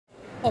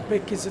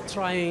OPEC is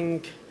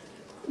trying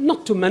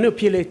not to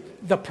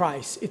manipulate the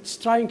price. It's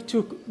trying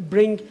to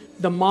bring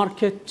the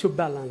market to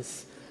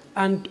balance.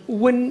 And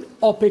when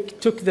OPEC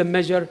took the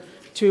measure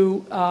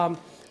to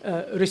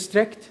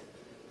restrict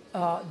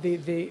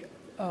the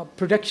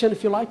production,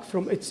 if you like,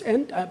 from its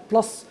end,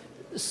 plus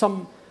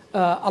some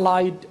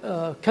allied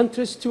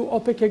countries to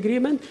OPEC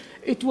agreement,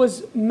 it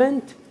was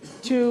meant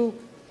to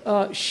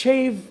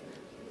shave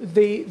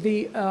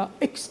the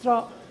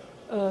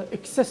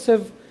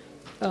excessive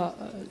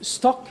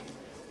stock,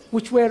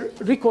 which were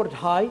record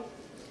high,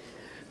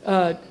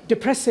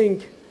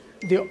 depressing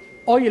the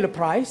oil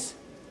price.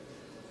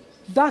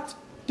 That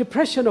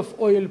depression of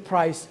oil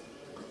price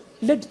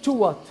led to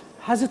what?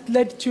 Has it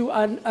led to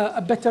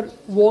a better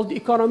world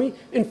economy?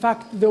 In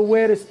fact, the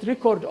worst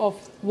record of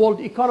world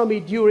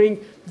economy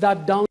during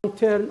that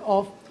downturn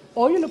of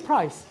oil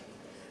price.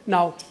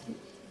 Now,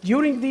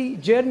 during the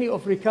journey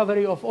of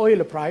recovery of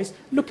oil price,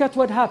 look at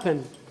what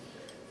happened.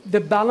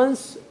 The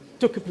balance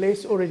took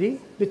place already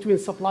between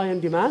supply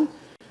and demand.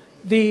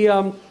 The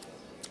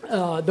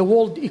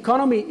world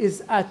economy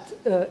is at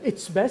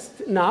its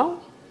best now.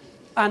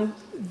 And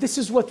this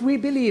is what we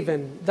believe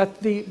in,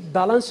 that the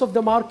balance of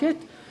the market,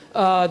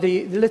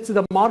 let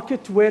the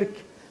market work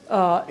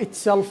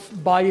itself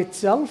by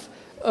itself,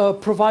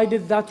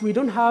 provided that we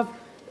don't have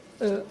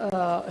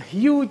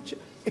huge,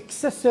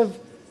 excessive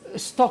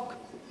stock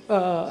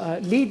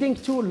leading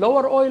to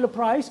lower oil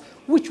price,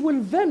 which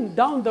will then,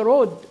 down the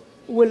road,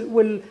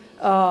 will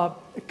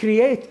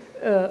create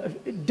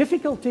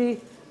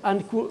difficulty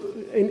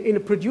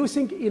in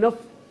producing enough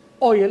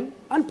oil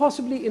and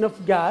possibly enough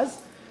gas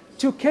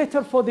to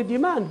cater for the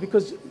demand.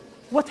 Because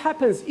what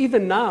happens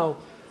even now,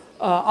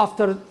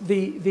 after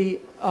the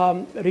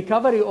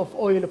recovery of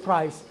oil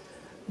price,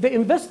 the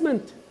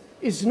investment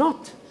is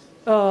not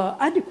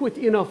adequate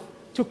enough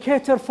to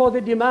cater for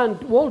the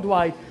demand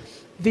worldwide.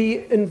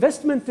 The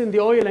investment in the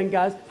oil and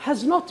gas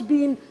has not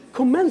been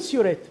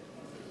commensurate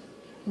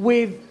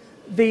with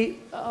the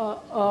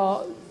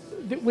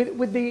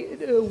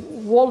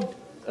world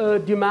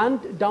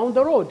demand down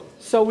the road.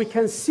 So we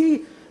can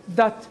see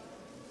that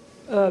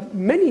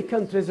many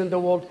countries in the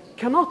world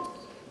cannot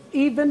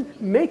even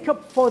make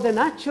up for the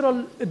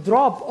natural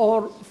drop,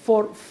 or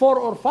for 4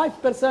 or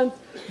 5%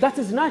 that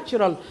is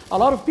natural. A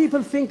lot of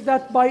people think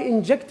that by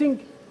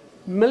injecting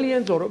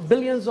millions or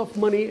billions of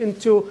money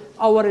into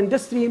our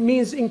industry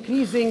means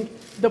increasing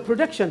the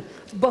production.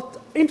 But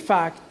in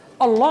fact,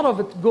 a lot of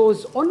it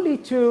goes only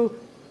to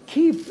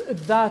keep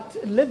that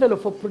level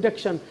of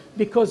production,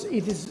 because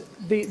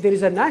there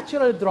is a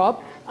natural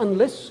drop.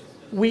 Unless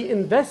we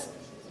invest,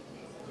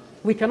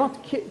 we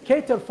cannot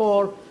cater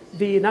for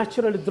the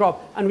natural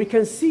drop. And we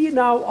can see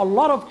now a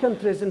lot of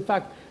countries, in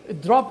fact,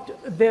 dropped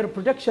their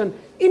production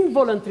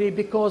involuntarily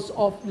because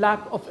of lack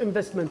of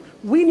investment.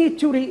 We need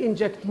to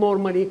re-inject more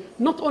money,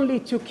 not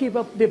only to keep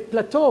up the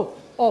plateau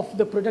of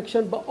the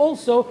production, but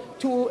also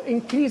to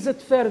increase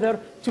it further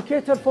to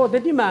cater for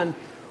the demand.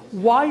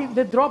 Why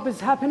the drop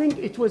is happening?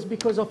 It was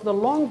because of the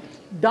long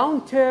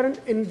downturn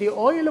in the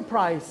oil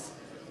price,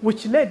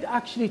 which led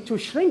actually to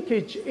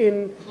shrinkage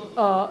in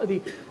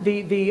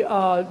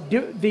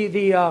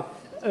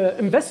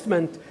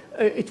investment.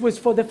 It was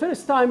for the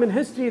first time in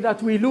history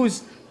that we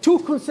lose 2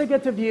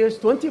 consecutive years,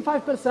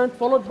 25%,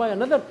 followed by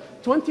another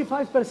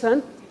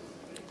 25%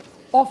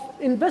 of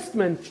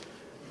investment.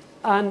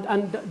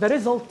 And the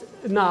result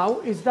now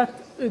is that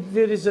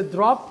there is a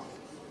drop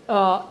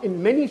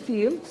in many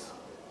fields,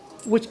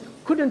 which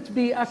couldn't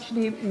be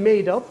actually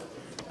made up.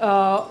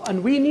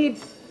 And we need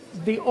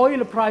the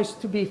oil price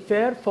to be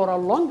fair for a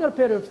longer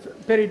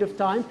period of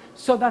time,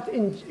 so that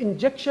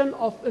injection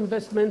of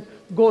investment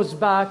goes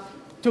back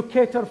to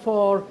cater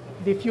for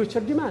the future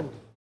demand.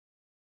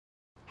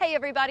 Hey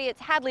everybody,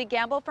 it's Hadley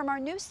Gamble from our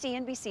new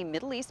CNBC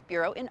Middle East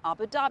Bureau in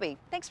Abu Dhabi.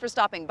 Thanks for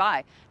stopping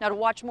by. Now, to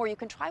watch more, you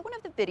can try one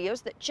of the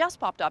videos that just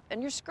popped up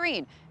on your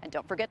screen. And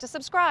don't forget to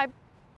subscribe.